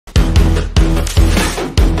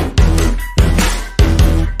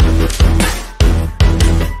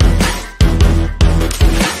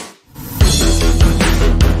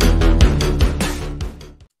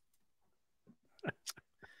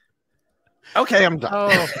Okay, I'm done.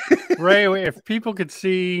 Oh, Ray, if people could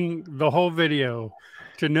see the whole video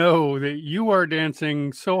to know that you are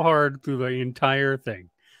dancing so hard through the entire thing.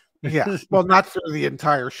 Yeah. Well, not through the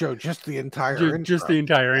entire show, just the entire Just intro. the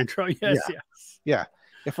entire intro. Yeah. Yes, yes. Yeah.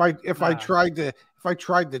 If I tried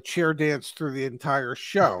to chair dance through the entire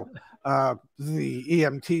show, the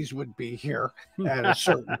EMTs would be here at a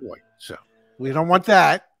certain point. So we don't want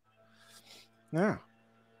that. Yeah.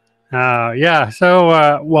 Yeah.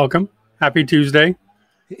 So welcome. Happy Tuesday.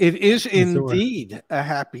 It is indeed a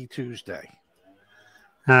happy Tuesday.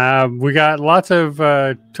 We got lots of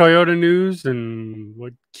Toyota news and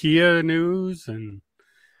Kia news and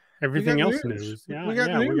everything else news. Yeah, we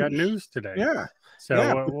got news today. Yeah.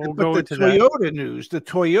 So we'll go into the Toyota news. The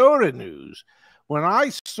Toyota news. When I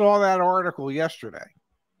saw that article yesterday,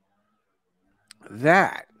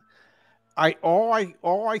 all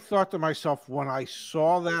I thought to myself when I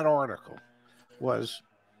saw that article was,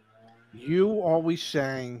 you always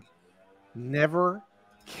saying, never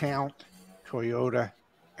count Toyota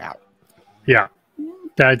out. Yeah.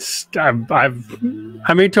 That's I mean,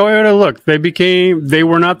 Toyota, look, they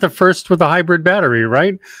were not the first with a hybrid battery,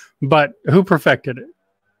 right? But who perfected it?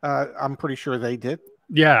 I'm pretty sure they did.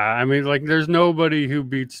 Yeah, I mean, like, there's nobody who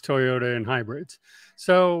beats Toyota in hybrids.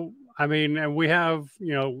 So, I mean, and we have,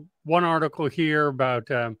 one article here about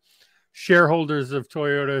shareholders of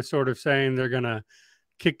Toyota sort of saying they're going to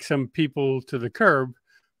kick some people to the curb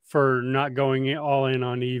for not going all in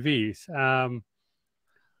on EVs.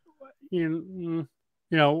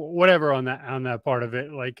 Whatever on that part of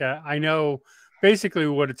it. Like, I know basically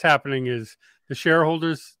what it's happening is the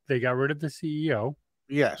shareholders, they got rid of the CEO.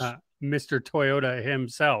 Yes. Mr. Toyota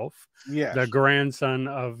himself. Yes. The grandson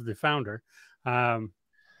of the founder. And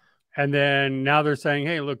then now they're saying,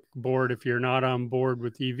 hey, look, board, if you're not on board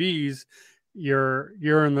with EVs, you're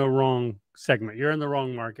in the wrong segment. You're in the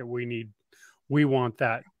wrong market. We want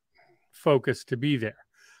that focus to be there.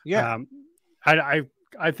 Yeah.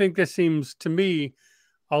 I think this seems to me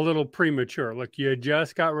a little premature. Look, you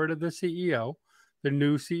just got rid of the CEO. The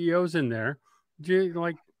new CEO's in there.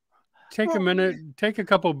 Take a minute, take a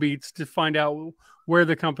couple beats to find out where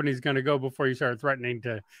the company's going to go before you start threatening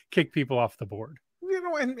to kick people off the board.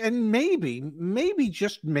 And maybe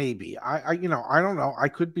just maybe, I don't know, I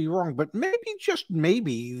could be wrong, but maybe just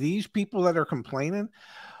maybe these people that are complaining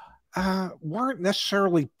weren't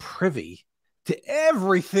necessarily privy to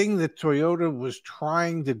everything that Toyota was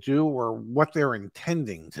trying to do or what they're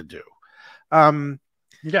intending to do.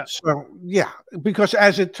 Yeah. So yeah, because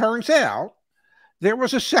as it turns out, there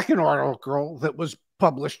was a second article that was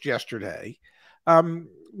published yesterday,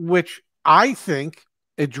 which I think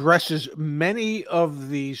addresses many of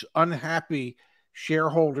these unhappy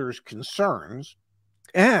shareholders' concerns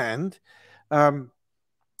and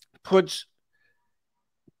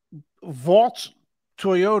vaults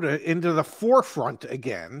Toyota into the forefront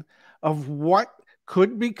again of what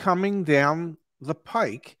could be coming down the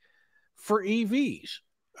pike for EVs.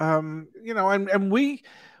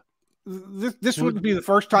 This wouldn't be the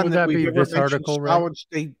first time that we've ever mentioned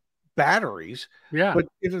solid-state batteries. Yeah, but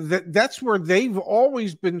that's where they've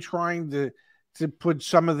always been trying to put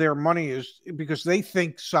some of their money, is because they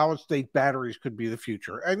think solid-state batteries could be the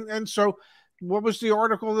future. And so, what was the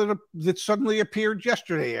article that suddenly appeared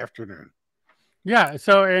yesterday afternoon? Yeah.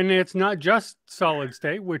 So, and it's not just solid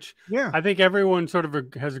state, which I think everyone sort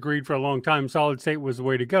of has agreed for a long time. Solid state was the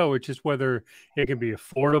way to go. It's just whether it can be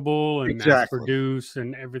affordable and mass produce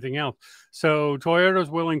and everything else. So Toyota's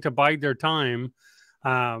willing to bide their time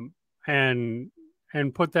and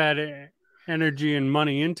put that energy and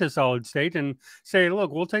money into solid state and say,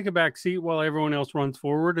 look, we'll take a back seat while everyone else runs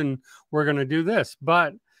forward, and we're going to do this.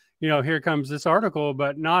 But, here comes this article,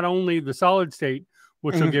 but not only the solid state,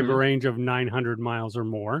 which will give a range of 900 miles or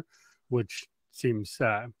more, which seems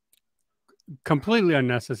completely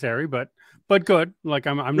unnecessary, but good. Like,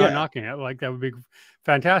 I'm not knocking it. Like, that would be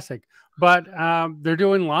fantastic. But they're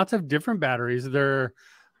doing lots of different batteries. Their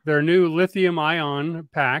new lithium ion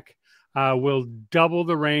pack will double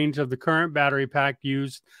the range of the current battery pack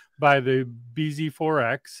used by the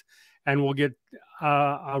BZ4X, and will get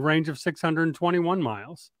a range of 621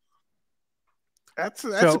 miles. That's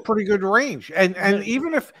a pretty good range, and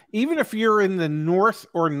even if you're in the north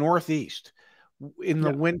or northeast in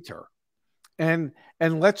the winter, and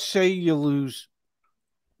let's say you lose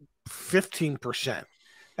 15%,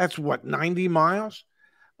 that's what, 90 miles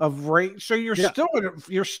of range. So you're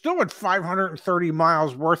still at 530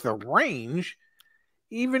 miles worth of range,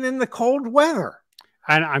 even in the cold weather.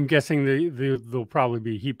 And I'm guessing there'll probably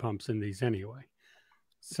be heat pumps in these anyway,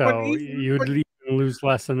 so you'd lose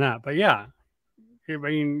less than that. But yeah. I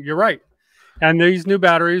mean, you're right. And these new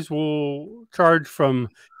batteries will charge from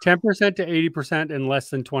 10% to 80% in less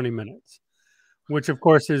than 20 minutes, which of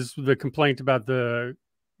course is the complaint about the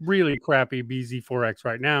really crappy BZ4X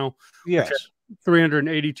right now. Yes. Which has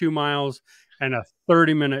 382 miles and a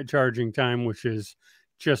 30-minute charging time, which is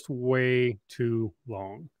just way too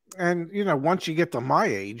long. And once you get to my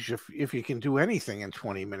age, if you can do anything in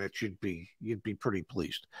 20 minutes, you'd be pretty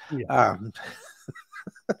pleased. Yeah.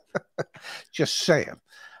 Just saying.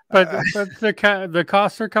 But the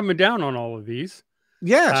costs are coming down on all of these.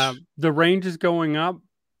 Yes. The range is going up.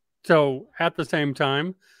 So at the same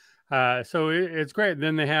time, so it's great.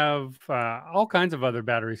 Then they have all kinds of other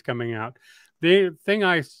batteries coming out. The thing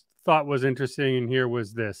I thought was interesting in here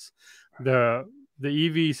was this: the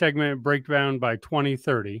EV segment breakdown by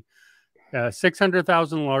 2030,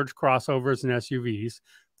 600,000 large crossovers and SUVs,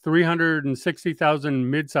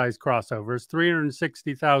 360,000 mid-size crossovers,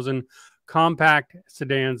 360,000 compact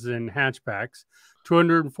sedans and hatchbacks,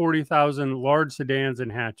 240,000 large sedans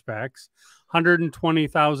and hatchbacks,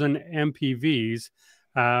 120,000 MPVs.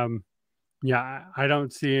 Yeah, I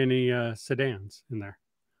don't see any sedans in there.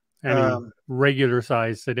 Any regular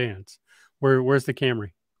size sedans. Where's the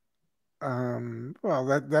Camry? Well,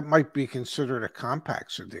 that might be considered a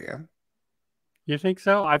compact sedan. You think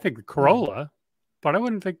so? I think the Corolla, but I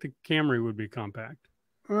wouldn't think the Camry would be compact.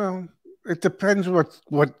 Well, it depends it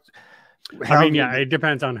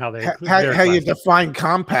depends on how you define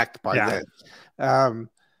compact by then.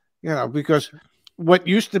 Because what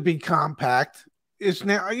used to be compact is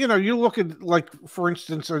now, you look at, like, for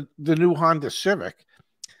instance, the new Honda Civic.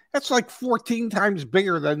 That's like 14 times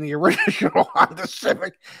bigger than the original Honda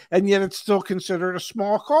Civic, and yet it's still considered a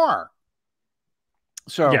small car.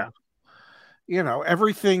 So,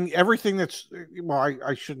 everything that's, well,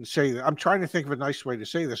 I shouldn't say that. I'm trying to think of a nice way to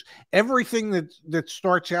say this. Everything that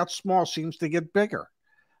starts out small seems to get bigger.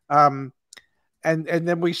 And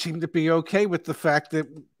then we seem to be okay with the fact that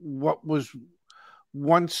what was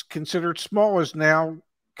once considered small is now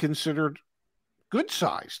considered good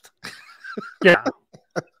sized. Yeah.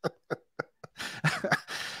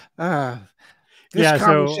 This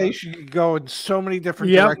conversation could go in so many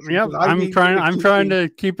different directions. Yep. I'm trying to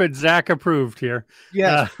keep it Zach approved here.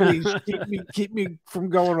 Yes, please keep me from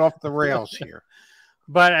going off the rails here.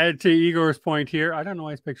 But to Igor's point here, I don't know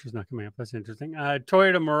why his picture's not coming up. That's interesting.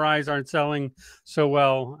 Toyota Mirais aren't selling so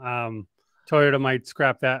well. Toyota might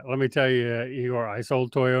scrap that. Let me tell you, Igor, I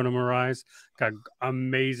sold Toyota Mirais, got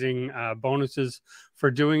amazing bonuses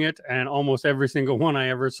for doing it, and almost every single one I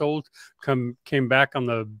ever sold came back on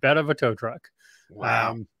the bed of a tow truck.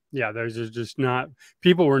 Wow. There's just not,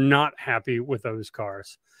 people were not happy with those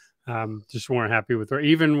cars. Just weren't happy with her.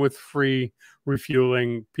 Even with free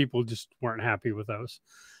refueling, people just weren't happy with those.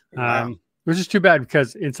 Wow. Which is too bad,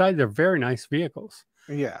 because inside they're very nice vehicles.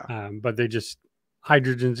 Yeah. But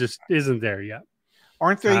hydrogen just isn't there yet.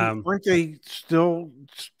 Aren't they still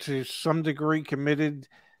to some degree committed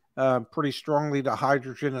pretty strongly to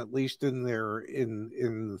hydrogen, at least in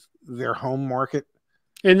their home market?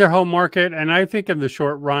 In their home market, and I think in the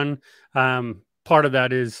short run, part of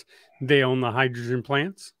that is they own the hydrogen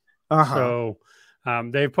plants. So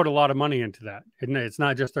they've put a lot of money into that. It's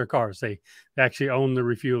not just their cars. They actually own the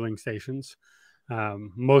refueling stations,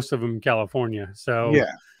 most of them in California. So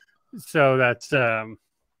that's so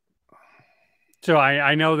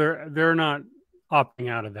I know they're not opting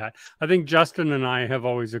out of that. I think Justin and I have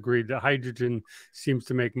always agreed that hydrogen seems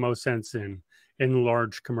to make most sense in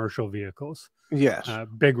large commercial vehicles. Yes.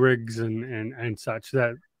 Big rigs and such,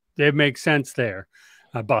 that they make sense there.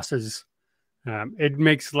 Buses. It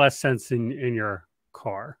makes less sense in your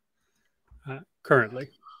car currently.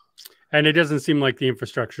 And it doesn't seem like the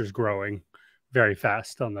infrastructure is growing very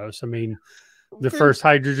fast on those. I mean, the first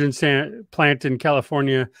hydrogen plant in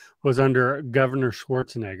California was under Governor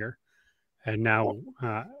Schwarzenegger. And now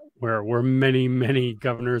we're many, many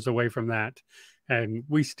governors away from that. And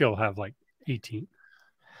we still have like 18.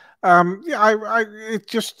 It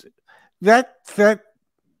just that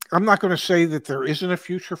I'm not going to say that there isn't a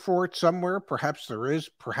future for it somewhere. Perhaps there is.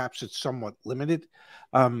 Perhaps it's somewhat limited.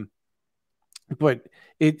 But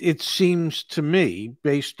it seems to me,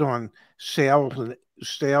 based on sales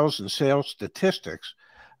and sales statistics,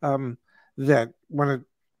 that when it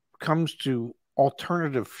comes to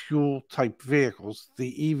alternative fuel type vehicles,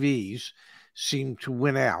 the EVs seem to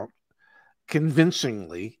win out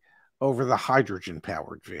convincingly over the hydrogen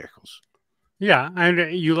powered vehicles. Yeah,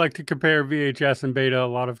 and you like to compare VHS and beta a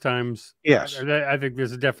lot of times. Yes, I think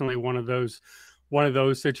this is definitely one of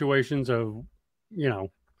those situations of,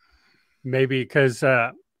 maybe because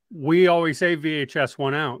we always say VHS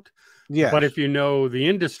won out. Yeah, but if you know the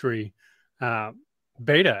industry,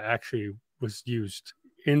 beta actually was used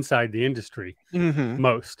inside the industry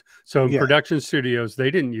most. So in production studios,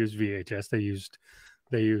 they didn't use VHS.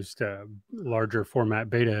 They used larger format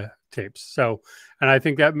beta tapes. So, and I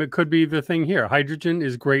think that could be the thing here. Hydrogen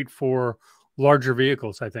is great for larger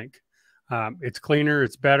vehicles, I think. It's cleaner,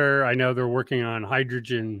 it's better. I know they're working on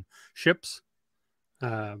hydrogen ships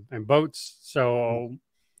and boats. So,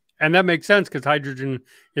 and that makes sense because hydrogen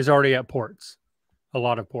is already at ports, a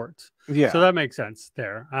lot of ports. Yeah. So that makes sense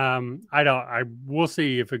there. We'll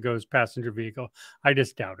see if it goes passenger vehicle. I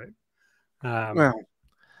just doubt it. Well,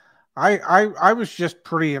 I was just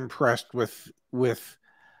pretty impressed with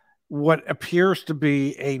what appears to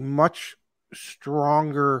be a much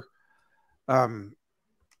stronger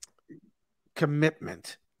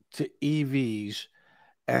commitment to EVs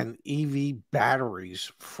and EV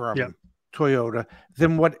batteries from Toyota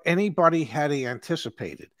than what anybody had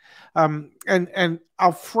anticipated. And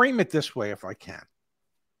I'll frame it this way if I can.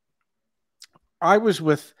 I was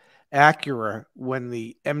with Acura when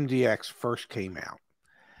the MDX first came out.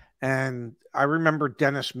 And I remember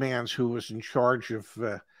Dennis Mans, who was in charge of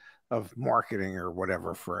marketing or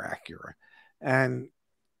whatever for Acura. And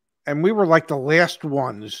we were like the last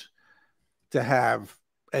ones to have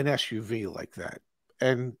an SUV like that.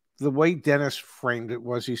 And the way Dennis framed it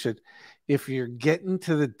was, he said, if you're getting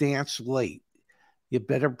to the dance late, you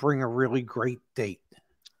better bring a really great date.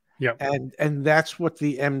 Yeah. And that's what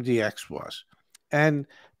the MDX was. And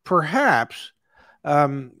perhaps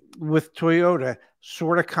with Toyota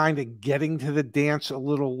sort of kind of getting to the dance a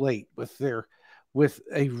little late with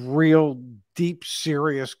a real deep,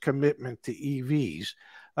 serious commitment to EVs,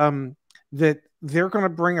 that they're going to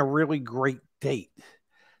bring a really great date.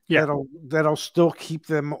 Yeah. That'll still keep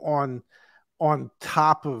them on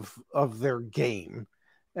top of their game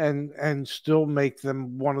and still make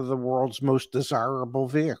them one of the world's most desirable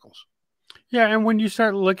vehicles. Yeah, and when you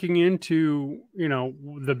start looking into,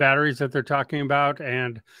 the batteries that they're talking about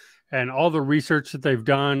and all the research that they've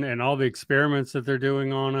done and all the experiments that they're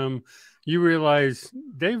doing on them, you realize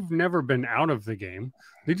they've never been out of the game.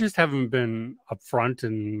 They just haven't been upfront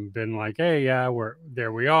and been like, hey, yeah,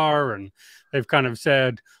 there we are. And they've kind of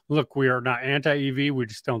said, look, we are not anti-EV. We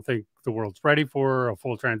just don't think the world's ready for a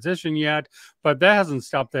full transition yet. But that hasn't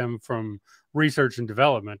stopped them from research and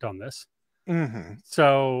development on this.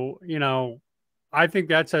 So, I think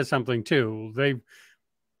that says something too.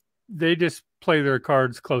 They just play their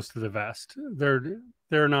cards close to the vest.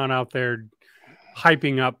 They're not out there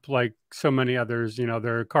hyping up like so many others.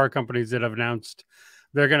 There are car companies that have announced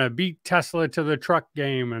they're going to beat Tesla to the truck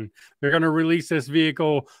game and they're going to release this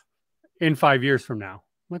vehicle in 5 years from now.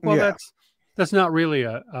 Like, well, that's not really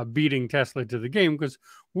a beating Tesla to the game because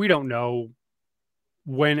we don't know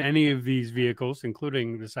when any of these vehicles,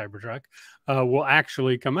 including the Cybertruck, will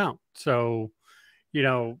actually come out. So,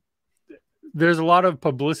 there's a lot of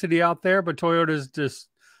publicity out there, but Toyota's just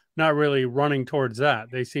not really running towards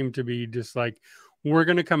that. They seem to be just like, we're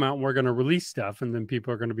going to come out and we're going to release stuff. And then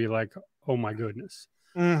people are going to be like, oh my goodness.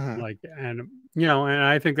 Like, and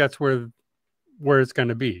I think that's where it's going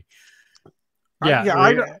to be.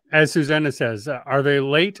 Yeah. As Susanna says, are they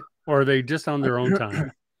late or are they just on their own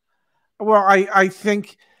time? Well, I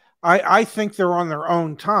think they're on their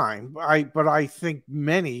own time. But I think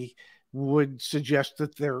many would suggest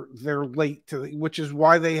that they're late which is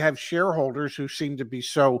why they have shareholders who seem to be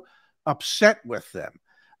so upset with them.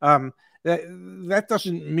 That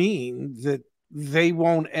doesn't mean that they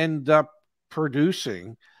won't end up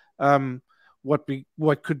producing what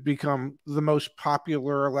could become the most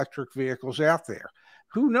popular electric vehicles out there.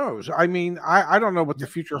 Who knows? I mean, I don't know what the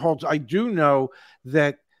future holds. I do know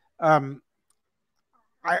that I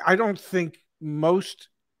don't think most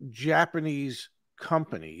Japanese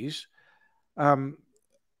companies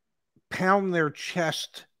pound their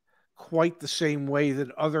chest quite the same way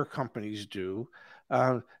that other companies do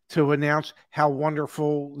to announce how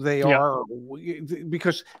wonderful they are,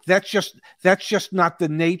 because that's just not the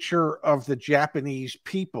nature of the Japanese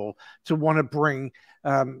people to want to bring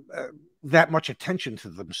that much attention to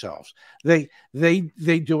themselves. They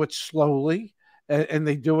do it slowly, and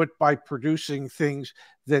they do it by producing things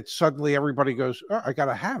that suddenly everybody goes, oh, I got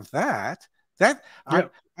to have that.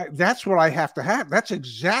 That's what I have to have. That's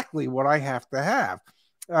exactly what I have to have.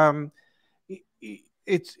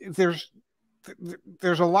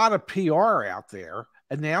 There's a lot of PR out there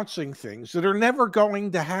announcing things that are never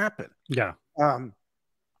going to happen. Yeah.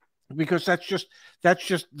 Because that's just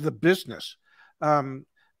the business.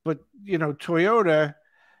 But Toyota,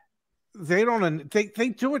 they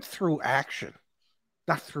do it through action,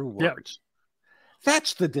 not through words.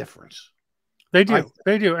 That's the difference. They do.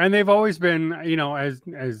 And they've always been, as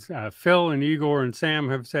Phil and Igor and Sam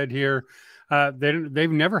have said here,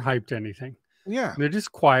 they've never hyped anything. Yeah. They're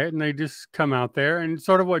just quiet, and they just come out there, and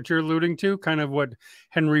sort of what you're alluding to, kind of what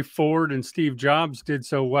Henry Ford and Steve Jobs did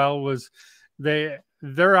so well, was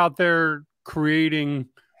they're out there creating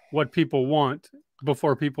what people want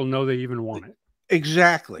before people know they even want it.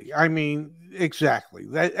 Exactly. I mean, exactly.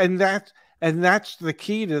 That's the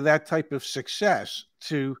key to that type of success,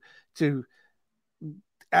 to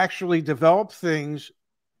actually develop things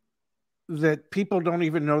that people don't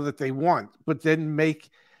even know that they want, but then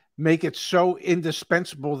make it so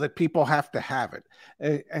indispensable that people have to have it.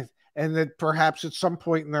 And that perhaps at some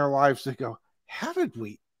point in their lives they go, how did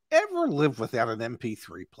we ever live without an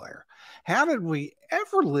MP3 player? How did we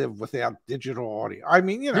ever live without digital audio? I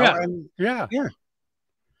mean, you know, yeah.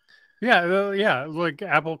 Like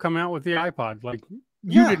Apple come out with the iPod. Like,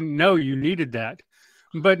 you didn't know you needed that,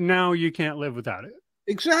 but now you can't live without it.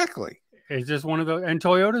 Exactly. It's just one of those, and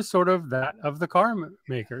Toyota's sort of that of the car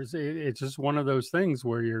makers. It's just one of those things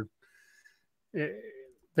where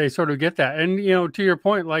they sort of get that. And, you know, to your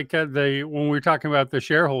point, like when we were talking about the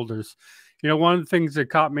shareholders, you know, one of the things that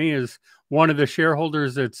caught me is one of the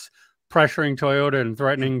shareholders that's pressuring Toyota and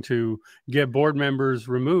threatening to get board members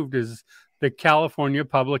removed is the California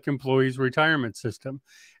Public Employees Retirement System.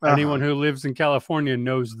 Anyone who lives in California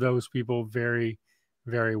knows those people very,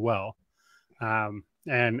 very well.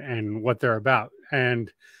 And what they're about.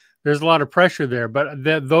 And there's a lot of pressure there, but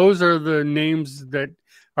those are the names that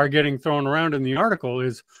are getting thrown around in the article,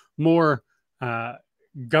 is more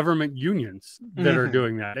government unions that are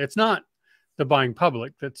doing that. It's not the buying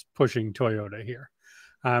public that's pushing Toyota here.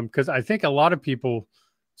 Because I think a lot of people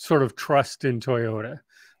sort of trust in Toyota.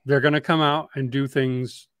 They're going to come out and do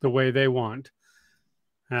things the way they want.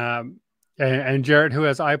 And Jarrett, who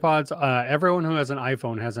has iPods, everyone who has an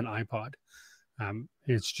iPhone has an iPod.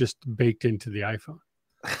 It's just baked into the iPhone.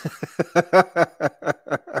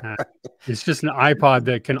 It's just an iPod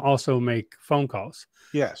that can also make phone calls.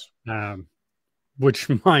 Yes. Which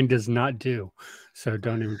mine does not do. So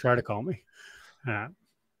don't even try to call me.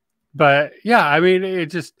 But yeah, I mean,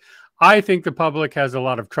 I think the public has a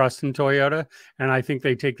lot of trust in Toyota, and I think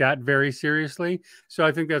they take that very seriously. So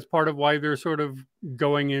I think that's part of why they're sort of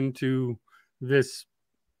going into this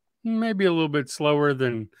maybe a little bit slower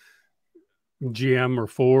than GM or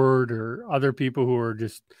Ford or other people who are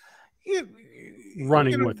just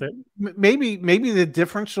running with it. Maybe the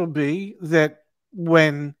difference will be that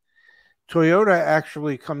when Toyota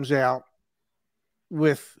actually comes out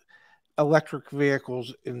with electric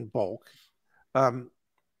vehicles in bulk,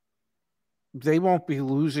 they won't be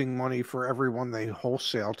losing money for everyone they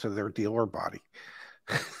wholesale to their dealer body.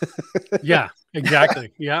 Yeah,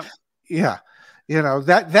 exactly. Yeah. Yeah. You know,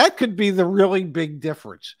 that could be the really big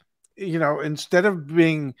difference. You know, instead of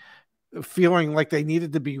feeling like they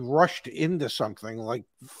needed to be rushed into something like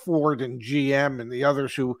Ford and GM and the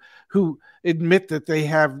others who admit that they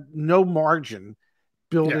have no margin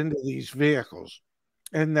built into these vehicles,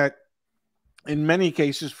 and that in many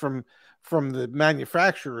cases from the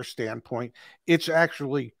manufacturer standpoint, it's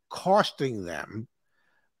actually costing them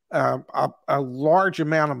a large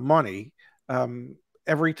amount of money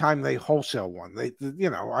every time they wholesale one.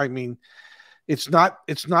 I mean, it's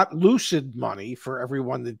not Lucid money for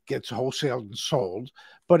everyone that gets wholesaled and sold,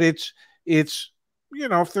 but it's you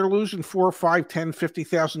know, if they're losing $4, $5,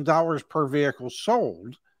 $10, $50,000 per vehicle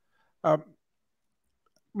sold,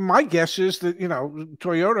 my guess is that, you know,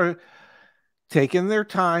 Toyota taking their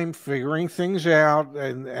time figuring things out,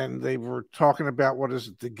 and they were talking about, what is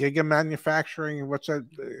it, the Giga manufacturing, what's that,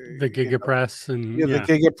 the Giga press, and the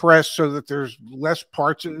Giga press, so that there's less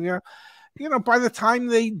parts, and you know, by the time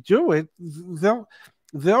they do it,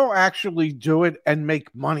 they'll actually do it and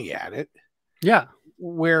make money at it. Yeah.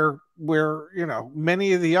 Where you know,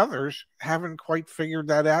 many of the others haven't quite figured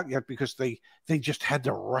that out yet, because they just had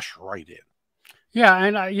to rush right in. Yeah,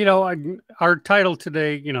 and you know, our title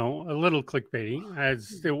today, you know, a little clickbaity,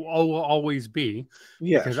 as it will always be.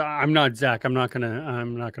 Yes. Because I'm not Zach. I'm not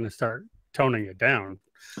gonna start toning it down.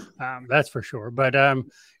 That's for sure. But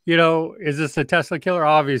you know, is this a Tesla killer?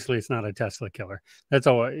 Obviously, it's not a Tesla killer. That's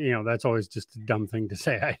all. You know, that's always just a dumb thing to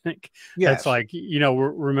say, I think. Yes. That's like, you know,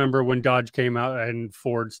 remember when Dodge came out and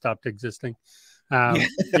Ford stopped existing? You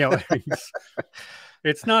know,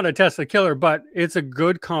 it's not a Tesla killer, but it's a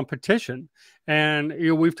good competition. And you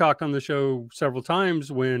know, we've talked on the show several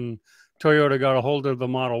times when Toyota got a hold of the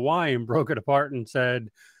Model Y and broke it apart and said,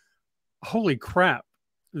 "Holy crap,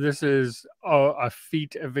 this is a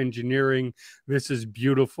feat of engineering. This is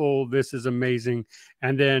beautiful. This is amazing."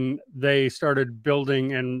 And then they started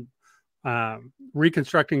building and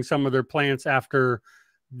reconstructing some of their plants after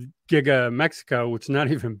Giga Mexico, which is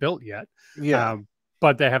not even built yet. Yeah.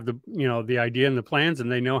 but they have the, the idea and the plans,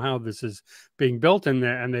 and they know how this is being built,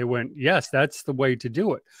 and they went, yes, that's the way to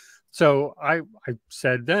do it. So I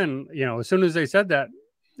said then, as soon as they said that,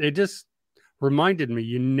 it just reminded me,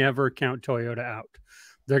 you never count Toyota out.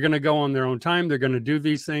 They're going to go on their own time. They're going to do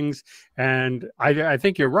these things. And I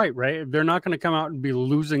think you're right? They're not going to come out and be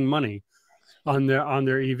losing money on their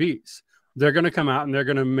EVs. They're going to come out and they're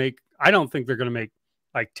going to make, I don't think they're going to make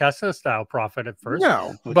like Tesla style profit at first,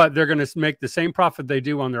 no, but they're going to make the same profit they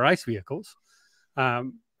do on their ICE vehicles.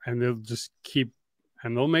 And they'll just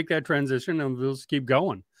they'll make that transition, and they'll just keep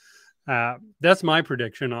going. That's my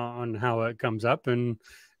prediction on how it comes up. And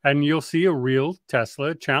you'll see a real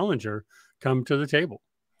Tesla challenger come to the table.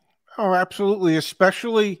 Oh, absolutely.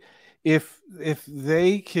 Especially if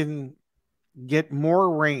they can get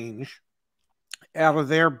more range out of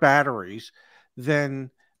their batteries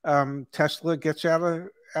than Tesla gets out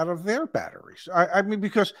of their batteries. I mean,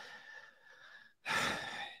 because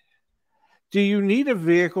do you need a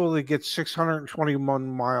vehicle that gets 621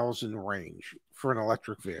 miles in range for an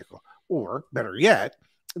electric vehicle? Or better yet,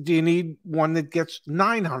 do you need one that gets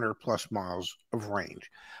 900 plus miles of range?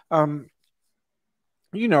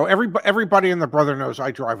 Everybody and their brother knows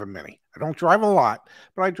I drive a Mini. I don't drive a lot,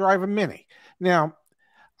 but I drive a Mini. Now,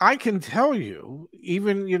 I can tell you,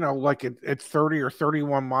 even, like at 30 or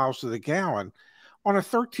 31 miles to the gallon, on a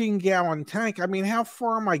 13-gallon tank, I mean, how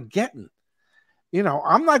far am I getting?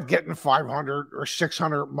 I'm not getting 500 or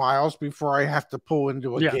 600 miles before I have to pull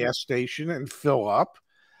into a gas station and fill up.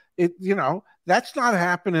 That's not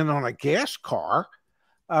happening on a gas car.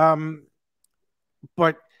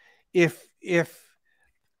 But if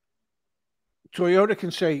Toyota can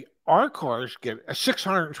say our cars get a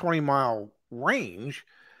 620-mile range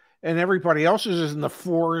and everybody else's is in the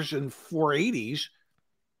 4s and 480s,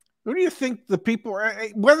 who do you think the people are,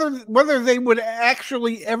 whether they would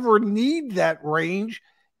actually ever need that range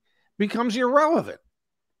becomes irrelevant?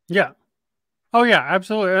 Yeah. Oh yeah,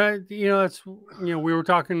 absolutely. That's, we were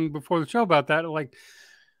talking before the show about that. Like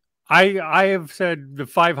I have said the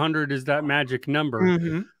 500 is that magic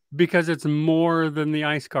number because it's more than the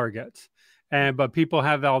ICE car gets. But people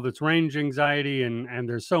have all this range anxiety, and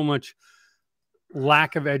there's so much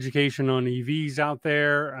lack of education on EVs out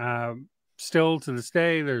there. Still to this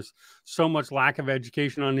day, there's so much lack of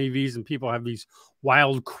education on EVs, and people have these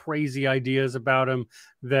wild, crazy ideas about them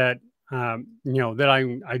that,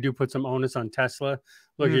 that I do put some onus on Tesla.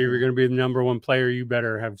 Look, if you're going to be the number one player, you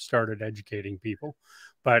better have started educating people.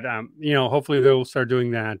 But, hopefully they'll start doing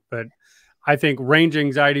that. But I think range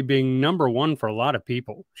anxiety being number one for a lot of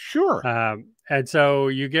people. Sure. And so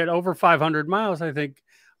you get over 500 miles, I think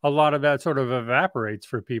a lot of that sort of evaporates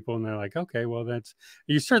for people. And they're like, okay, well,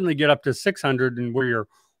 you certainly get up to 600 and where you're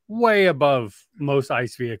way above most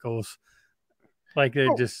ICE vehicles. Like it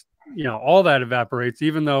just, all that evaporates,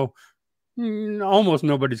 even though almost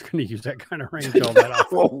nobody's going to use that kind of range all that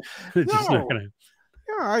often. It's just not going to.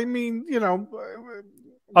 Yeah, I mean,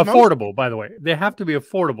 affordable, by the way. They have to be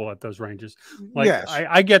affordable at those ranges. Like yes.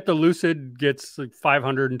 I get the Lucid gets like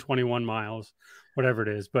 521 miles, whatever it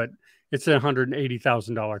is, but it's a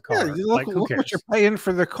 $180,000 car. Yeah, look what you're paying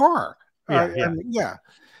for the car. If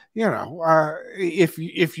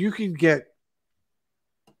you could get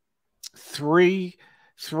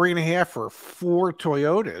 3.5 or 4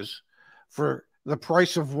 Toyotas for the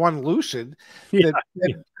price of one Lucid that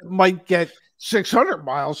might get 600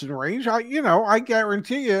 miles in range, I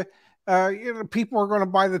guarantee you, people are going to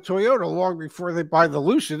buy the Toyota long before they buy the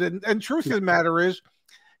Lucid. And truth of the matter is,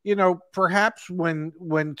 perhaps when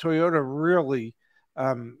Toyota really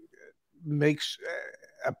makes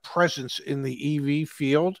a presence in the EV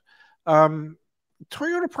field, Lucid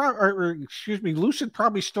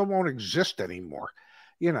probably still won't exist anymore.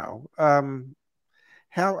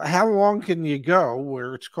 How long can you go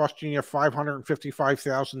where it's costing you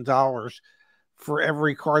 $555,000 for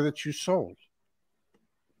every car that you sold?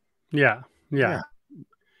 Yeah.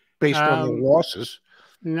 Based on the losses.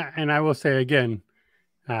 And I will say again,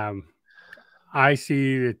 I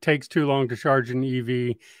see it takes too long to charge an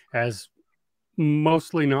EV as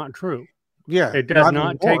mostly not true. Yeah, it does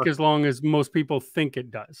not take as long as most people think it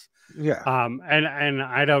does. Yeah. And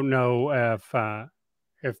I don't know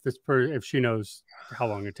if she knows how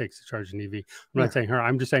long it takes to charge an EV. I'm not saying her.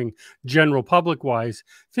 I'm just saying general public wise,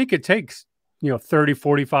 I think it takes 30,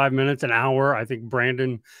 45 minutes, an hour. I think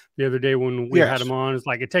Brandon the other day when we had him on, it's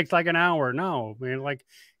like, it takes like an hour. No, man, like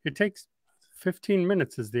it takes 15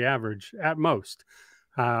 minutes is the average at most.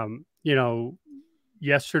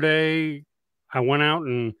 Yesterday I went out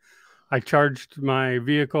and I charged my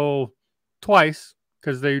vehicle twice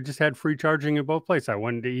because they just had free charging in both places. I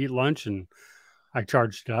wanted to eat lunch and I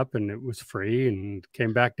charged it up and it was free and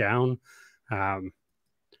came back down.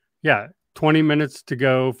 Yeah, 20 minutes to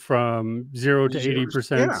go from 0 to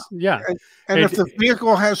 80%. Yeah. And if the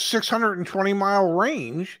vehicle has 620-mile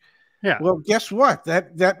range, well, guess what?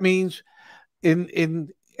 That means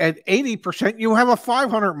at 80%, you have a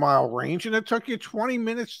 500-mile range, and it took you 20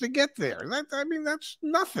 minutes to get there. That's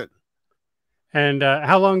nothing. And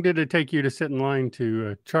how long did it take you to sit in line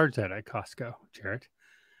to charge that at Costco, Jared?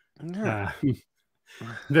 Yeah.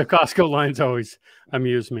 The Costco lines always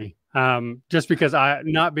amuse me. Just because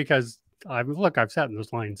not because I've sat in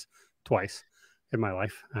those lines twice in my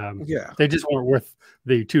life. They just weren't worth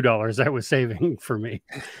the $2 I was saving for me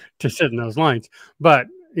to sit in those lines. But,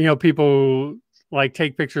 people like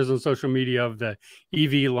take pictures on social media of the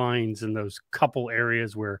EV lines in those couple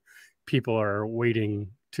areas where people are waiting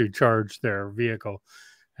to charge their vehicle.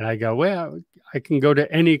 And I go, well, I can go to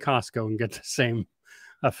any Costco and get the same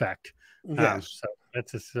effect. So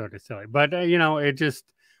that's just sort of silly. But, it just,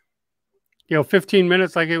 15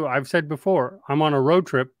 minutes, like I've said before, I'm on a road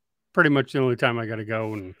trip. Pretty much the only time I got to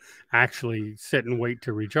go and actually sit and wait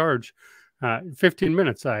to recharge. 15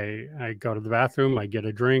 minutes, I go to the bathroom, I get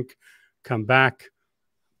a drink, come back,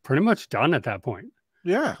 pretty much done at that point.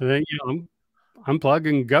 Yeah. So then, unplug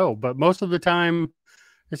and go. But most of the time,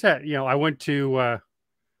 it's that, I went to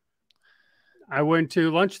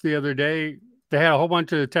lunch the other day. They had a whole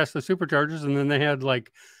bunch of Tesla superchargers, and then they had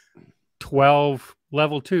like 12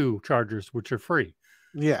 level 2 chargers, which are free.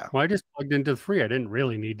 Yeah. Well, I just plugged into the free. I didn't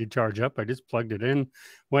really need to charge up. I just plugged it in,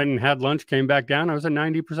 went and had lunch, came back down. I was at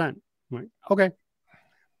 90%. I'm like, okay.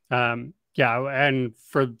 Yeah. And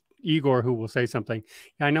for Igor, who will say something,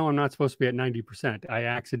 I know I'm not supposed to be at 90%. I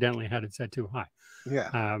accidentally had it set too high.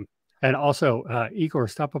 Yeah. And also, Igor,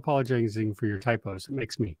 stop apologizing for your typos. It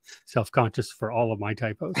makes me self-conscious for all of my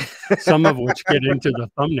typos, some of which get into the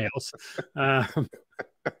thumbnails.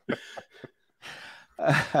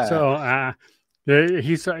 So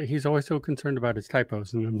he's always so concerned about his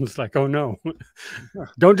typos, and I'm just like, oh no,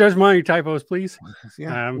 don't judge my typos, please.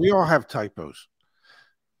 Yeah, we all have typos.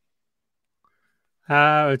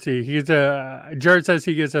 Let's see. Jared says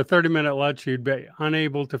he gets a 30-minute lunch. He'd be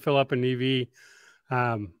unable to fill up an EV.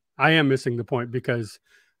 I am missing the point because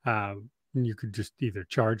you could just either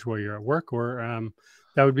charge while you're at work, or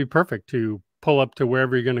that would be perfect to pull up to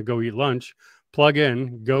wherever you're going to go eat lunch, plug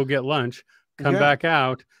in, go get lunch, come back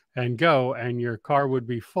out and go, and your car would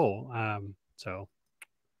be full.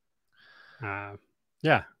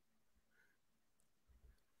 Yeah.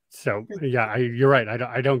 So yeah, you're right.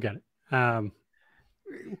 I don't get it. And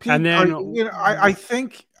then I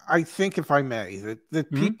think if I may,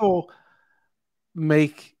 that people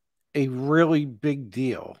make a really big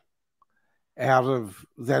deal out of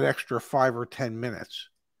that extra 5 or 10 minutes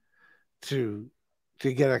to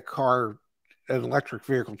get an electric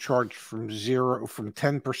vehicle charged from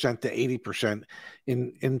 10% to 80%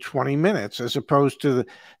 in 20 minutes, as opposed to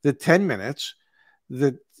the 10 minutes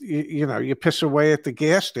that you piss away at the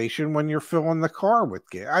gas station when you're filling the car with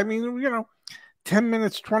gas. 10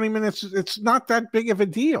 minutes, 20 minutes, it's not that big of a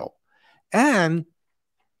deal. And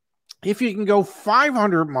if you can go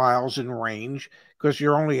 500 miles in range because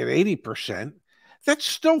you're only at 80%, that's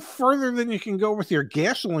still further than you can go with your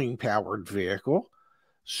gasoline-powered vehicle.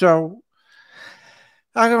 So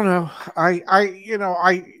I don't know. I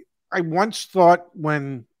once thought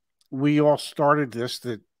when we all started this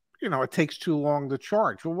that it takes too long to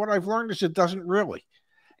charge. Well, what I've learned is it doesn't really.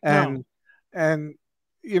 And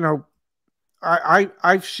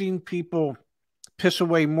I've seen people piss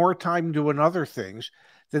away more time doing other things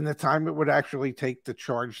than the time it would actually take to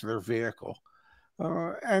charge their vehicle.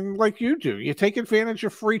 And like you do, you take advantage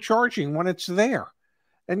of free charging when it's there,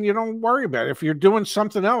 and you don't worry about it. If you're doing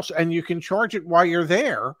something else and you can charge it while you're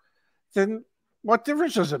there, then what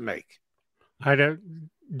difference does it make?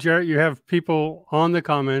 Jarrett, you have people on the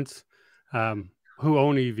comments who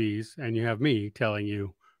own EVs, and you have me telling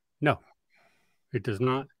you, no, it does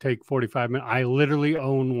not take 45 minutes. I literally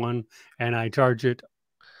own one, and I charge it,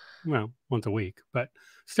 once a week, but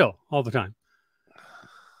still all the time.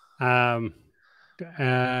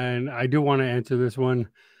 And I do want to answer this one.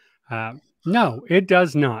 No, it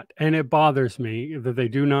does not. And it bothers me that they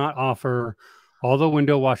do not offer all the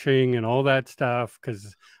window washing and all that stuff.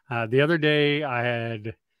 Because the other day I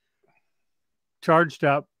had charged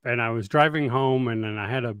up and I was driving home, and then I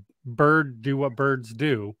had a bird do what birds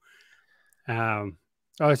do.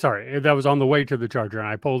 Sorry, that was on the way to the charger, and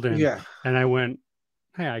I pulled in and I went,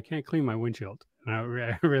 hey, I can't clean my windshield. And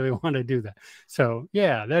I really want to do that. So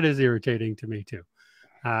yeah, that is irritating to me too.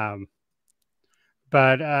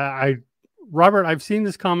 But Robert, I've seen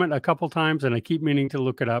this comment a couple times and I keep meaning to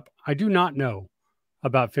look it up. I do not know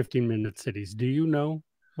about 15-minute cities. Do you know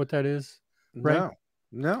what that is? Right?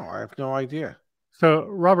 No, I have no idea. So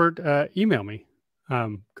Robert, email me,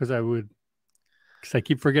 because I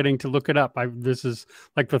keep forgetting to look it up. This is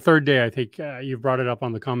like the third day I think you've brought it up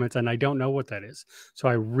on the comments, and I don't know what that is. So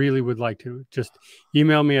I really would like to just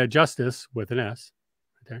email me at justice with an S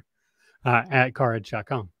right there, at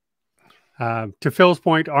CarEdge.com. To Phil's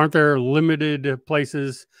point, aren't there limited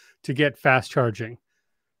places to get fast charging?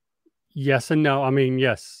 Yes and no. I mean,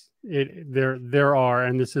 yes, there are,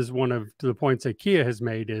 and this is one of the points that Kia has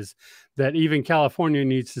made, is that even California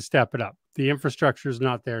needs to step it up. The infrastructure is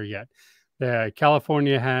not there yet.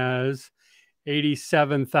 California has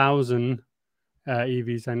 87,000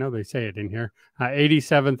 EVs. I know they say it in here.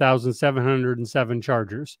 87,707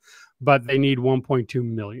 chargers, but they need 1.2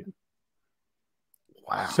 million.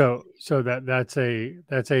 Wow. So that's a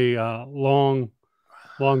long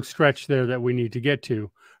stretch there that we need to get to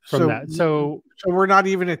from that. So we're not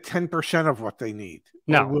even at 10% of what they need.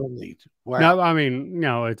 No, will need. Wow. No, I mean,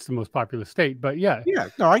 no, it's the most populous state, but yeah.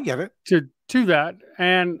 No, I get it. To that,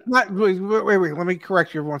 and wait, let me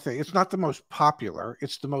correct you one thing. It's not the most popular;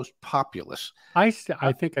 it's the most populous. I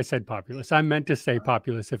think I said populous. I meant to say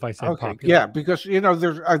populous if I said popular. Yeah, because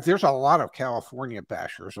there's a lot of California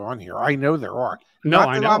bashers on here. I know there are. No, not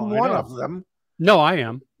I that know. I'm one of them. No, I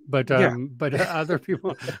am. But other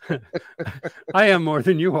people, I am more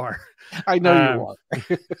than you are. I know you are.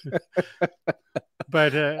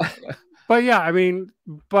 But yeah, I mean,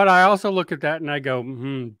 but I also look at that and I go,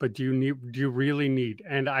 but do you really need?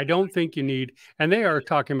 And I don't think you need. And they are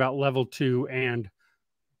talking about level 2 and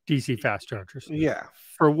DC fast chargers. Yeah.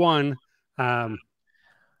 For one,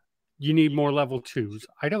 you need more level 2s.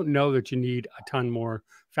 I don't know that you need a ton more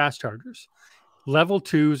fast chargers. Level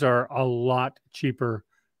 2s are a lot cheaper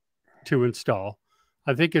to install.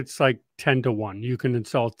 I think it's like 10 to 1. You can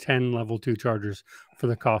install 10 level 2 chargers for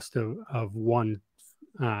the cost of one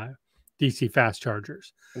DC fast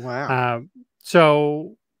chargers. Wow.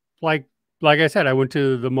 So like I said, I went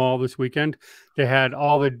to the mall this weekend. They had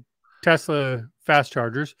all the Tesla fast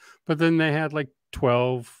chargers, but then they had like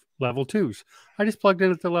 12 level 2s. I just plugged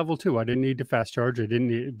in at the level 2. I didn't need to fast charge. I didn't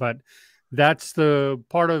need, but that's the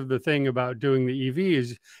part of the thing about doing the EV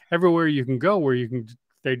is everywhere you can go where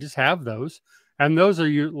they just have those. And those are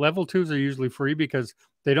level 2s are usually free because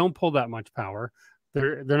they don't pull that much power.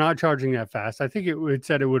 They're not charging that fast. I think it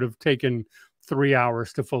said it would have taken 3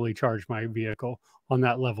 hours to fully charge my vehicle on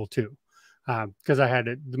that level 2 because I had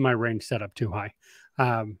my range set up too high.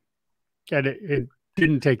 And it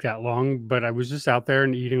didn't take that long, but I was just out there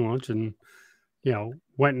and eating lunch and,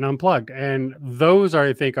 went and unplugged. And those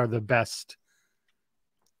I think are the best.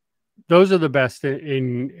 Those are the best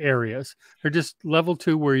in areas. They're just level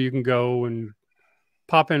 2 where you can go and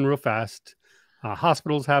pop in real fast.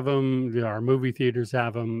 Hospitals have them. Our movie theaters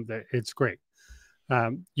have them. It's great.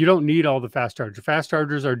 You don't need all the fast chargers. Fast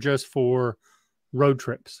chargers are just for road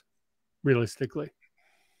trips, realistically.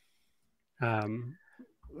 And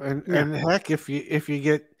heck, if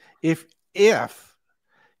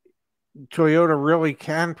Toyota really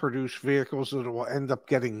can produce vehicles that will end up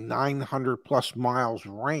getting 900 plus miles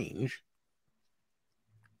range,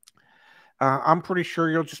 I'm pretty sure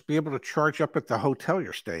you'll just be able to charge up at the hotel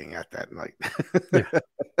you're staying at that night.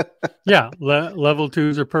 Level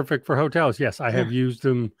 2s are perfect for hotels. Yes, I have used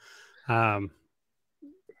them. I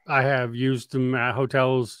have used them at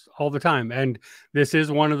hotels all the time. And this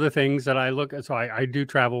is one of the things that I look at. So I do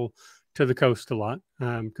travel to the coast a lot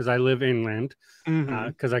because I live inland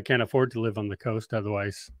because I can't afford to live on the coast.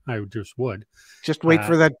 Otherwise, I just would. Just wait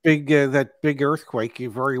for that big earthquake. You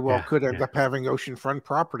very well could end up having oceanfront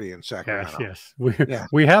property in Sacramento. Yes.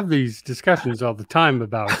 We have these discussions all the time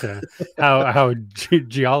about how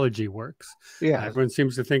geology works. Yeah, everyone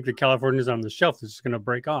seems to think that California is on the shelf that's going to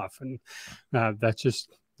break off, and that's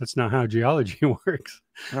not how geology works.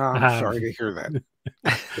 Oh, I'm sorry to hear that.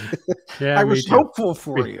 I was hopeful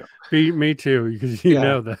for you. Me too, because you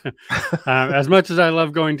know that as much as I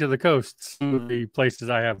love going to the coast, some of the places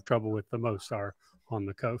I have trouble with the most are on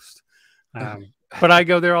the coast. But I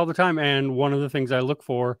go there all the time, and one of the things I look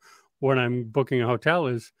for when I'm booking a hotel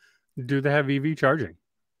is, do they have EV charging?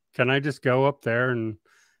 Can I just go up there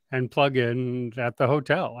and plug in at the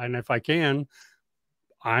hotel? And if I can,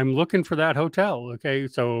 I'm looking for that hotel. Okay,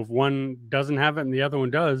 so if one doesn't have it and the other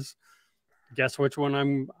one does, guess which one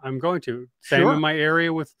I'm going to. Same in my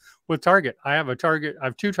area with Target. I have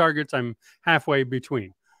two Targets I'm halfway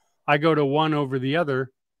between. I go to one over the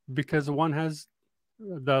other because one has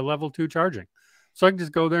the level 2 charging. So I can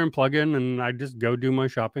just go there and plug in, and I just go do my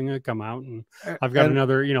shopping and come out, and I've got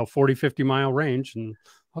another 40-50 mile range, and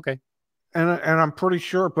okay. And I'm pretty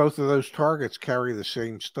sure both of those targets carry the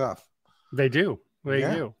same stuff. They do. They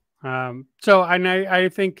do. So, and I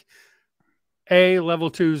think A, level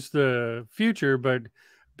 2's the future, but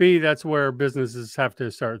B, that's where businesses have to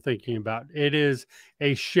start thinking about. It is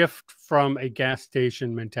a shift from a gas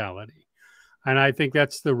station mentality. And I think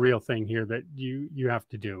that's the real thing here that you have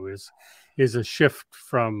to do is a shift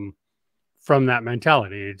from that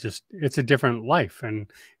mentality. It's a different life, and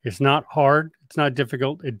it's not hard. It's not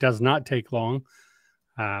difficult. It does not take long.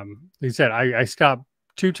 Like I said, I stopped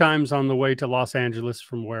 2 times on the way to Los Angeles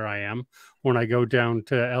from where I am when I go down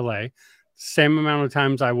to LA. Same amount of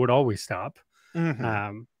times I would always stop.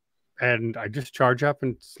 And I just charge up,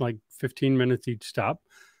 and it's like 15 minutes each stop,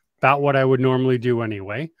 about what I would normally do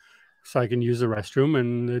anyway. So I can use the restroom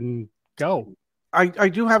and then go. I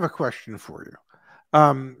do have a question for you.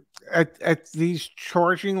 At these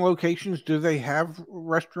charging locations, do they have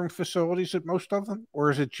restroom facilities at most of them, or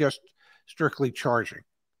is it just strictly charging?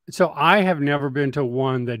 So I have never been to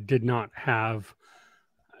one that did not have,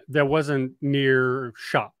 that wasn't near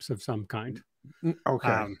shops of some kind.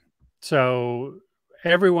 Okay. So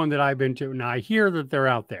everyone that I've been to, now I hear that they're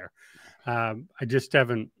out there. I just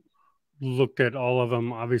haven't looked at all of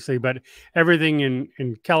them, obviously, but everything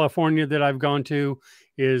in California that I've gone to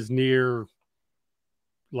is near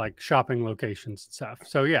like shopping locations and stuff.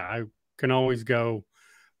 So yeah, I can always go.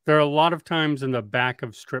 There are a lot of times in the back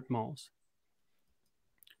of strip malls.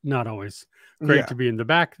 Not always great to be in the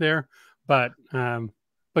back there, but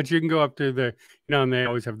you can go up to the, and they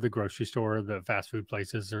always have the grocery store, the fast food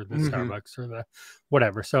places, or the Starbucks, or the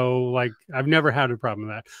whatever. So like, I've never had a problem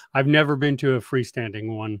with that. I've never been to a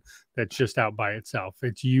freestanding one that's just out by itself.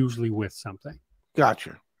 It's usually with something.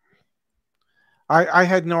 Gotcha. I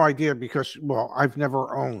had no idea because, well, I've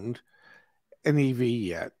never owned an EV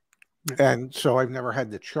yet. And so I've never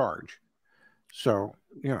had to charge. So,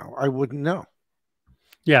 I wouldn't know.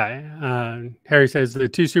 Yeah. Harry says the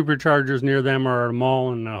 2 superchargers near them are a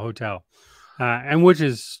mall and a hotel. And which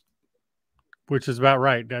is about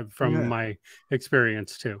right from my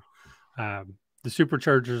experience too. The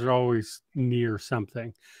superchargers are always near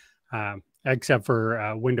something, except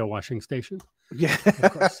for window washing station. Yeah.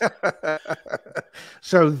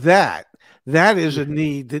 So that is a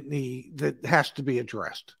need that has to be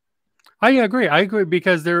addressed. I agree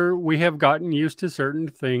because we have gotten used to certain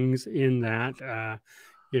things in that,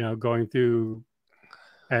 going through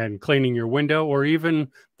and cleaning your window, or even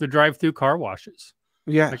the drive-through car washes.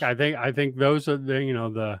 Yeah. Like I think those are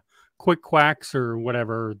the quick quacks or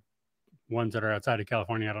whatever ones that are outside of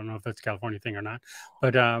California. I don't know if that's a California thing or not,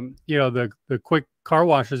 but the quick car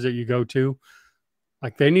washes that you go to,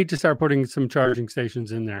 like they need to start putting some charging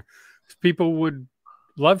stations in there. People would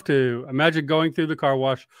love to imagine going through the car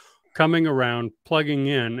wash, coming around, plugging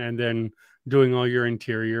in, and then doing all your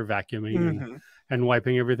interior vacuuming and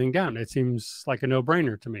wiping everything down. It seems like a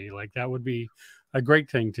no-brainer to me. Like that would be a great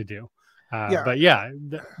thing to do. But yeah,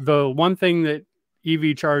 the one thing that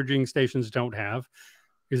EV charging stations don't have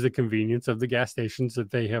is the convenience of the gas stations that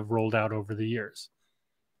they have rolled out over the years.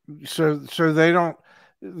 So they don't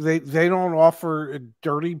offer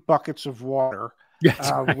dirty buckets of water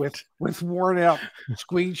with worn out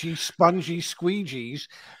spongy squeegees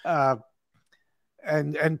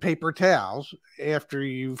and paper towels after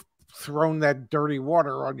you've thrown that dirty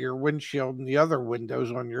water on your windshield and the other windows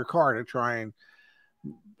on your car to try and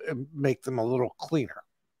make them a little cleaner.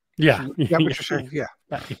 Yeah. Is that what you're saying? Yeah.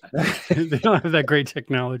 They don't have that great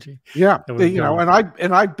technology. Yeah.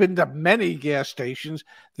 And I've been to many gas stations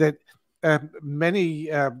that many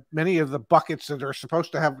of the buckets that are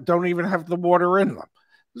supposed to have don't even have the water in them.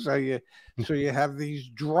 So you have these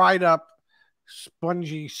dried up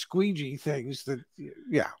spongy squeegee things that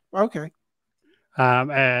okay.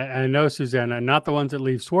 And I know, Susanna, not the ones that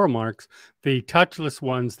leave swirl marks, the touchless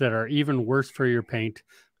ones that are even worse for your paint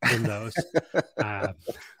than those.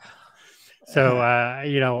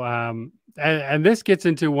 And this gets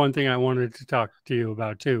into one thing I wanted to talk to you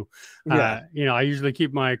about too. I usually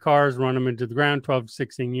keep my cars, run them into the ground 12 to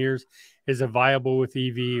 16 years. Is it viable with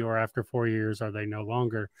EV, or after 4 years, are they no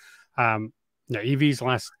longer? EVs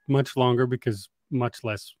last much longer because much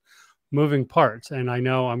less moving parts. And I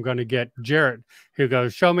know I'm going to get Jarrett, who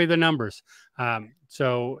goes, show me the numbers.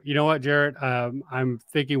 So you know what, Jarrett, I'm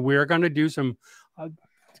thinking we're going to do some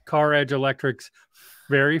CarEdge Electric's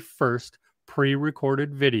very first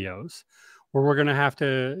pre-recorded videos where we're going to have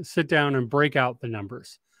to sit down and break out the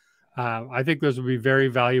numbers. I think those would be very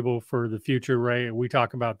valuable for the future, Ray. We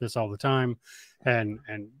talk about this all the time, and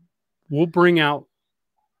we'll bring out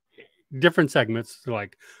different segments,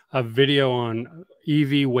 like a video on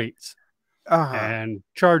EV weights. and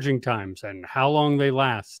charging times and how long they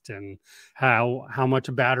last and how much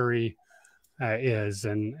a battery is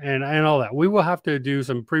and all that. We will have to do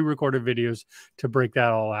some pre-recorded videos to break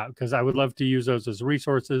that all out, because I would love to use those as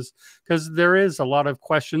resources, because there is a lot of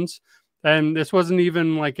questions. And this wasn't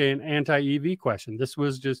even like an anti-EV question. This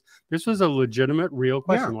was a legitimate, real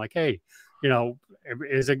question. Like, hey, you know,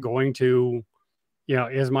 is it going to, you know,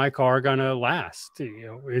 is my car going to last? You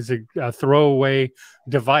know, is it a throwaway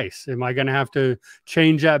device? Am I going to have to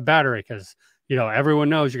change that battery? Because, you know, everyone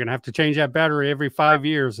knows you're going to have to change that battery every 5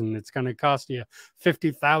 years, and it's going to cost you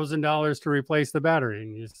 $50,000 to replace the battery.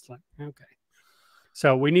 And you're just like, okay.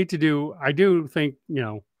 So we need to do, I do think, you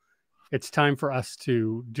know, it's time for us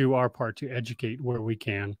to do our part to educate where we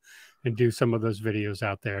can and do some of those videos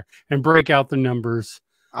out there and break out the numbers.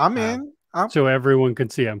 I'm in. So everyone can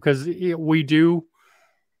see them, because we do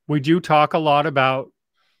talk a lot about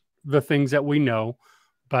the things that we know,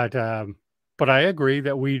 but I agree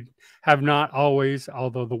that we have not always,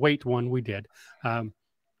 although the weight one we did,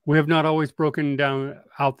 we have not always broken down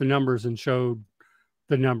out the numbers and showed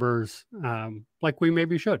the numbers like we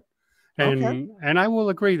maybe should. And I will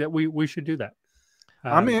agree that we should do that.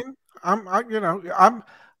 I'm in.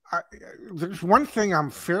 There's one thing I'm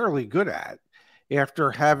fairly good at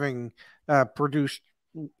after having produced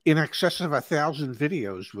in excess of 1,000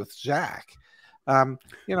 videos with Zach. You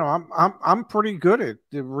know, I'm pretty good at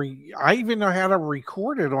I even know how to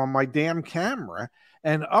record it on my damn camera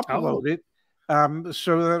and upload it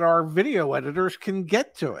so that our video editors can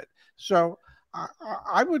get to it. So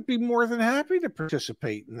I would be more than happy to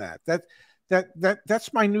participate in that.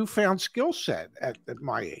 That's my newfound skill set at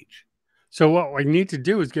my age. So what we need to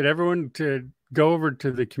do is get everyone to go over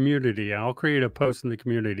to the community. I'll create a post in the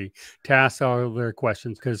community to ask all their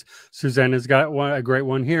questions, because Suzanne has got a great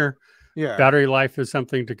one here. Yeah. Battery life is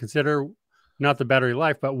something to consider. Not the battery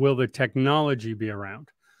life, but will the technology be around?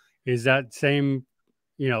 Is that same,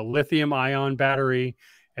 you know, lithium ion battery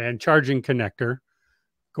and charging connector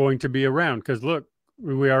going to be around? Because look,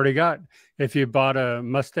 we already got, if you bought a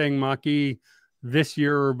Mustang Mach-E this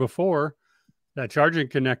year or before, that charging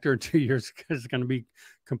connector in 2 years is going to be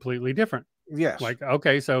completely different. Yes. Like,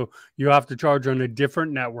 okay, so you have to charge on a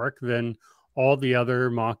different network than all the other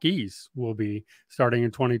Mach-E's will be starting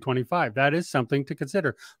in 2025. That is something to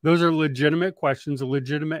consider. Those are legitimate questions,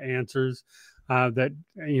 legitimate answers that,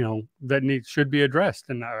 you know, that should be addressed.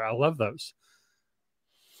 And I love those.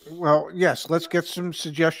 Well, yes, let's get some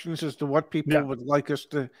suggestions as to what people would like us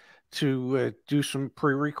to do some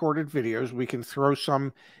pre-recorded videos. We can throw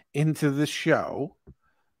some into the show,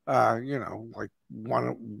 you know, like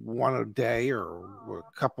one a day or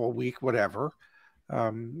a couple a week, whatever.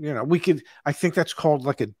 You know, we could, I think that's called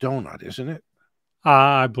like a donut, isn't it?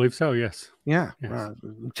 I believe so. Yes. Yeah. Yes.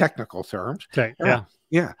 Technical terms. Okay. Yeah.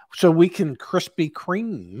 Yeah. So we can Krispy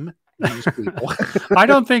Kreme these people. I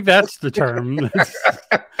don't think that's the term.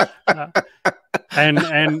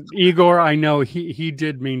 And Igor, I know he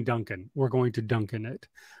did mean Duncan. We're going to Duncan it.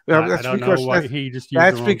 I don't know why he just used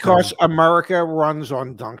that's because term. America runs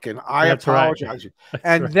on Duncan. I apologize. Right.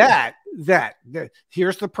 And right. that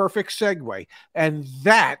here's the perfect segue. And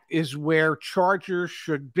that is where chargers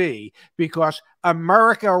should be, because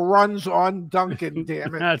America runs on Duncan,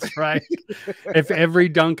 damn it. That's right. If every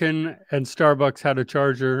Duncan and Starbucks had a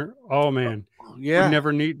charger, oh man. Yeah.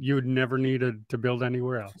 You would never need to build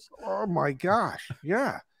anywhere else. Oh my gosh.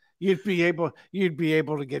 Yeah. You'd be able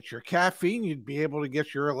to get your caffeine, you'd be able to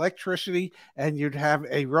get your electricity, and you'd have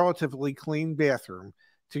a relatively clean bathroom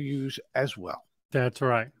to use as well. That's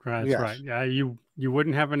right. That's right. Yeah, you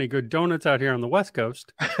wouldn't have any good donuts out here on the West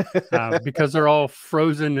Coast because they're all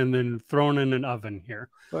frozen and then thrown in an oven here.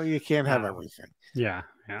 Well, you can't have everything. Yeah.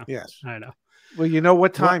 Yes. I know. Well, you know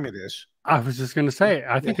what time it is. I was just going to say,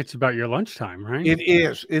 I think it's about your lunchtime, right? It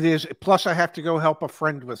is. Plus, I have to go help a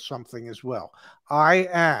friend with something as well. I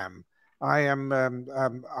am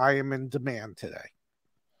in demand today.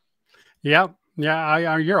 Yeah.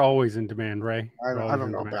 You're always in demand, Ray. I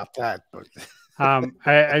don't know about that, but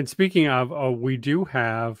and speaking of, we do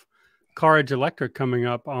have CarEdge Electric coming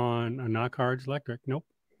up on not CarEdge Electric. Nope.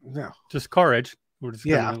 No. Just CarEdge. We're just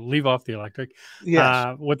going to leave off the electric.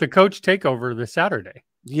 Yes. With the coach takeover this Saturday.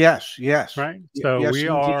 Yes. Right. So yes, we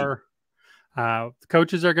are, the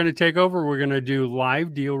coaches are going to take over. We're going to do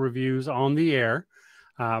live deal reviews on the air,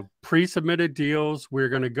 pre-submitted deals. We're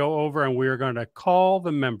going to go over and we're going to call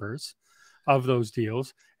the members of those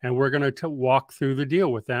deals, and we're going to walk through the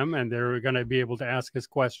deal with them, and they're going to be able to ask us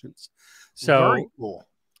questions. So very cool.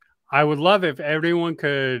 I would love if everyone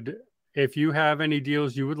could, if you have any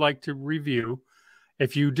deals you would like to review.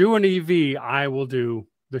 If you do an EV, I will do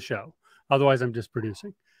the show. Otherwise, I'm just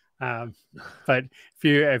producing. But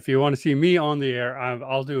if you want to see me on the air,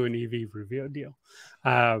 I'll do an EV review deal.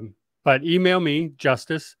 But email me,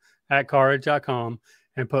 justice@caredge.com,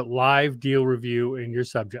 and put live deal review in your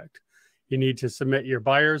subject. You need to submit your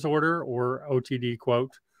buyer's order or OTD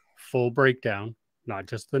quote, full breakdown, not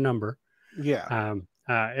just the number. Yeah.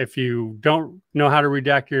 If you don't know how to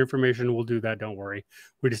redact your information, we'll do that. Don't worry.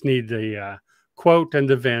 We just need the quote and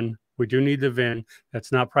the VIN. We do need the VIN.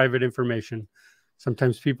 That's not private information.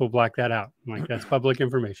 Sometimes people black that out. I'm like, that's public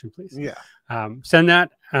information, please. Yeah. Send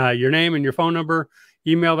that, your name and your phone number.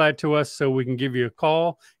 Email that to us so we can give you a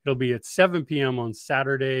call. It'll be at 7 p.m. on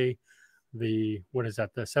Saturday. What is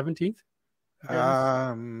that? The 17th?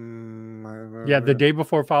 Yeah, the day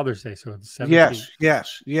before Father's Day. So it's 17th.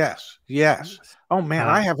 Yes. Oh man,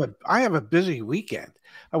 I have a busy weekend.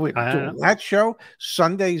 Doing that show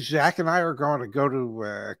Sunday. Zach and I are going to go to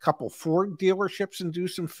a couple Ford dealerships and do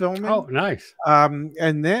some filming. Oh, nice.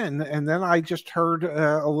 And then I just heard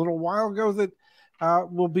a little while ago that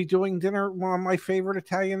we'll be doing dinner at one of my favorite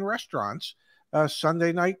Italian restaurants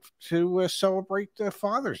Sunday night to celebrate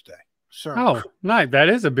Father's Day. So, oh, nice. That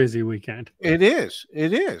is a busy weekend. It is.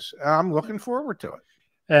 I'm looking forward to it.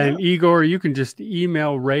 And Igor, you can just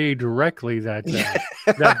email Ray directly that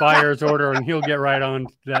that buyer's order, and he'll get right on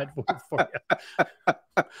that for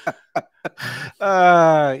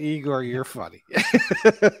you. Igor, you're funny.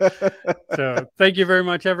 So, thank you very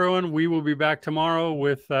much, everyone. We will be back tomorrow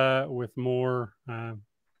with more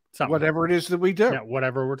something. Whatever it is that we do. Yeah,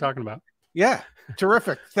 whatever we're talking about. Yeah,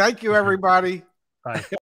 terrific. Thank you, everybody. Bye.